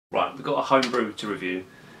Right, we've got a home brew to review,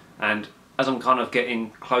 and as I'm kind of getting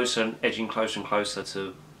closer and edging closer and closer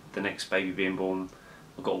to the next baby being born,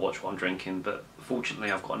 I've got to watch what I'm drinking. But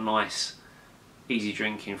fortunately I've got a nice, easy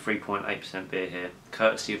drinking 3.8% beer here,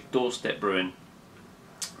 courtesy of Doorstep Brewing.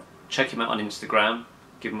 Check him out on Instagram,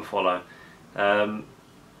 give him a follow.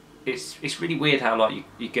 It's really weird how like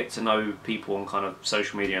you get to know people on kind of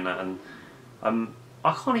social media and that, and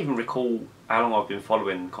I can't even recall how long I've been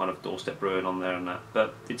following kind of Doorstep Brewing on there and that,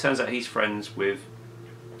 but it turns out he's friends with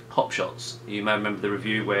Hop Shots. You may remember the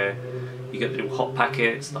review where you get the little hop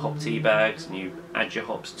packets, the hop tea bags, and you add your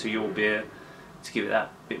hops to your beer to give it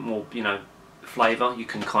that bit more, you know, flavour. You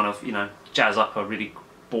can kind of, you know, jazz up a really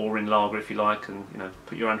boring lager if you like, and you know,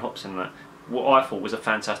 put your own hops in that. What I thought was a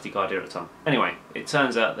fantastic idea at the time. Anyway, it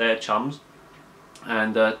turns out they're chums,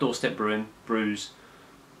 and Doorstep Brewing brews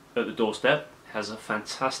at the doorstep. Has a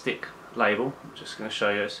fantastic label. I'm just going to show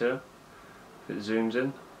you this here. If it zooms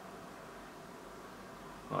in.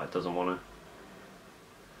 Oh, it doesn't want to.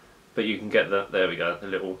 But you can get the, there we go, the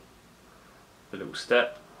little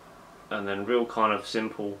step, and then real kind of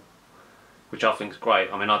simple, which I think is great.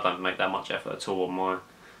 I mean, I don't make that much effort at all on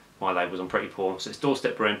my labels. I'm pretty poor. So it's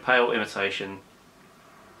Doorstep Brewing Pale Imitation,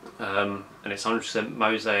 and it's 100%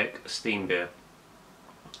 Mosaic steam beer.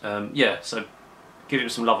 Yeah, so give him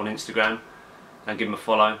some love on Instagram and give him a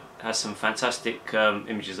follow. It has some fantastic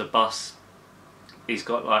images of bus. He's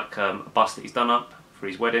got like a bus that he's done up for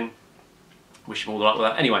his wedding. Wish him all the luck with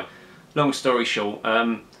that. Anyway, long story short,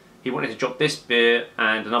 he wanted to drop this beer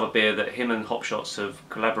and another beer that him and Hop Shots have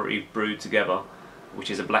collaboratively brewed together, which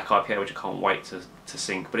is a black IPA, which I can't wait to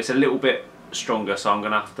sink. But it's a little bit stronger, so I'm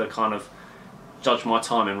going to have to kind of judge my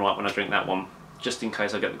timing right when I drink that one, just in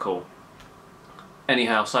case I get the call.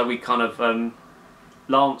 Anyhow, so we kind of,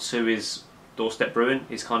 Lance, who is Doorstep Brewing,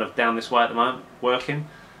 is kind of down this way at the moment, working.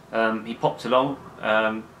 He popped along,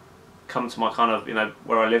 come to my kind of, you know,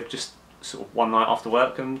 where I live, just sort of one night after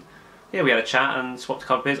work, and yeah, we had a chat and swapped a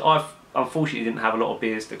couple of beers. I unfortunately didn't have a lot of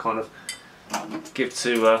beers to kind of give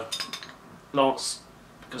to Lance,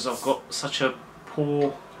 because I've got such a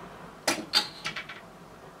poor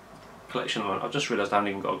collection of it. I've just realised I haven't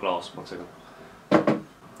even got a glass. One second.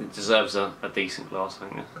 It deserves a decent glass, I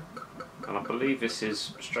think. And I believe this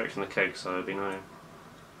is straight from the keg, so there'll be no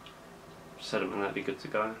sediment, that'd be good to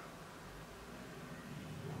go.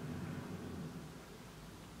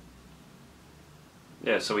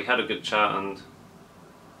 Yeah, so we had a good chat, and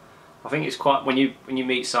I think it's quite, when you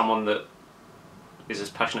meet someone that is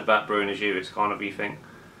as passionate about brewing as you, it's kind of, you think,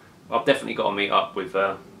 I've definitely got to meet up with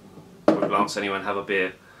Lance anyway and have a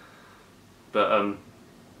beer. But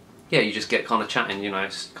yeah, you just get kind of chatting, you know,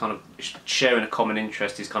 it's kind of sharing a common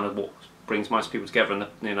interest is kind of what brings most people together, and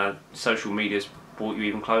you know, social media's brought you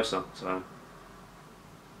even closer. So,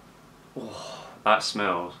 oh, that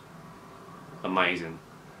smells amazing.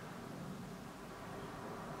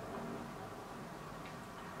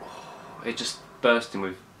 Oh, it just bursting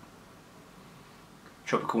with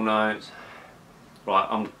tropical notes.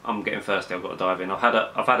 Right, I'm getting thirsty. I've got to dive in. I've had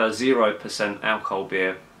a 0% alcohol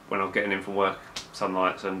beer when I'm getting in from work some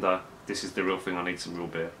nights, and this is the real thing. I need some real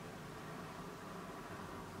beer.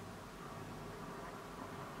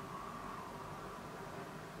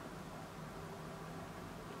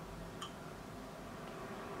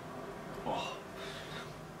 Oh,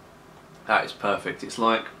 that is perfect. It's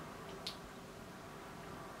like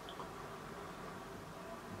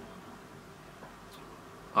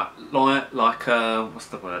what's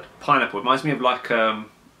the word? Pineapple. It reminds me of like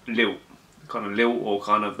lilt, kind of lilt, or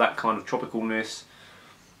kind of that kind of tropicalness,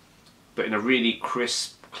 but in a really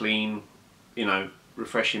crisp, clean, you know,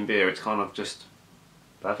 refreshing beer. It's kind of just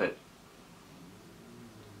perfect.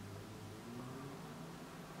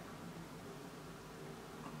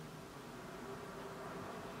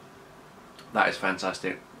 That is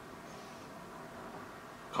fantastic.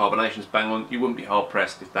 Carbonation's bang on. You wouldn't be hard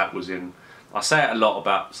pressed if that was in. I say it a lot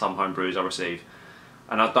about some home brews I receive,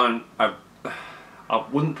 and I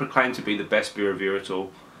wouldn't proclaim to be the best beer reviewer at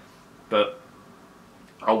all, but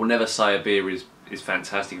I will never say a beer is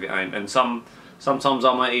fantastic if it ain't. And sometimes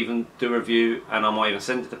I might even do a review, and I might even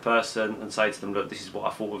send it to the person and say to them, look, this is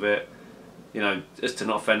what I thought of it, you know, just to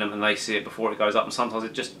not offend them, and they see it before it goes up, and sometimes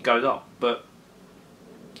it just goes up. But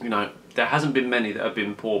you know, there hasn't been many that have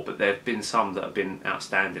been poor, but there have been some that have been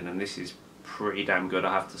outstanding, and this is pretty damn good,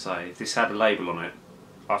 I have to say. If this had a label on it,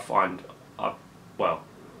 well,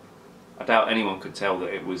 I doubt anyone could tell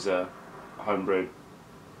that it was homebrewed.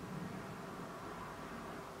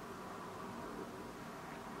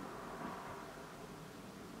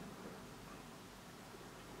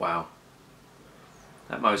 Wow,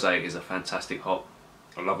 that Mosaic is a fantastic hop.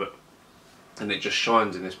 I love it. and it just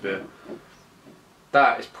shines in this beer.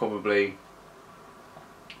 That is probably,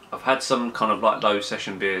 I've had some kind of like low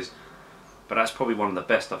session beers, but that's probably one of the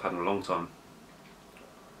best I've had in a long time.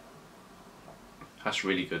 That's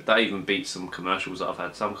really good. That even beats some commercials that I've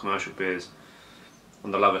had. Some commercial beers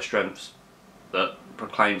on the lower strengths that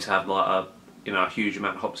proclaim to have like a, you know, a huge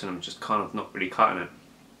amount of hops in them, just kind of not really cutting it.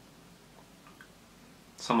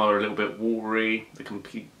 Some are a little bit watery.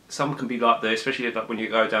 Some can be like this, especially like when you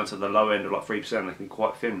go down to the low end of like 3%, they can be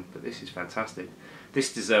quite thin. But this is fantastic.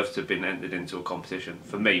 This deserves to have been entered into a competition,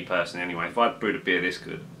 for me personally anyway. If I'd brewed a beer this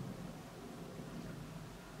good.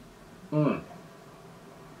 I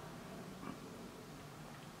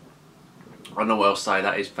don't know what else to say,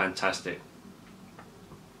 that is fantastic.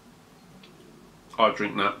 I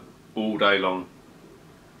drink that all day long.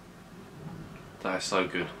 That is so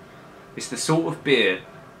good. It's the sort of beer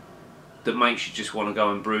that makes you just want to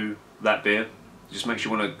go and brew that beer. It just makes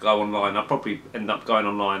you want to go online. I'll probably end up going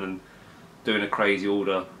online and doing a crazy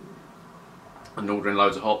order and ordering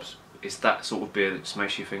loads of hops. It's that sort of beer that just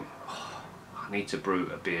makes you think, oh, I need to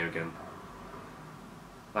brew a beer again.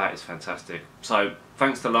 That is fantastic. So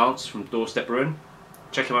thanks to Lance from Doorstep Brewing.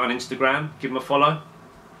 Check him out on Instagram, give him a follow,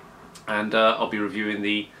 and I'll be reviewing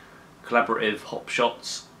the collaborative hop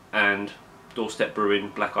shots and Doorstep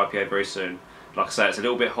Brewing Black IPA very soon. Like I say, it's a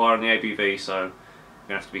little bit higher on the ABV, so we're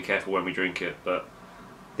gonna have to be careful when we drink it. But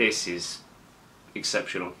this is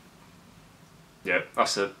exceptional. Yeah,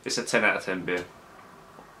 it's a 10 out of 10 beer.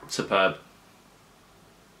 Superb.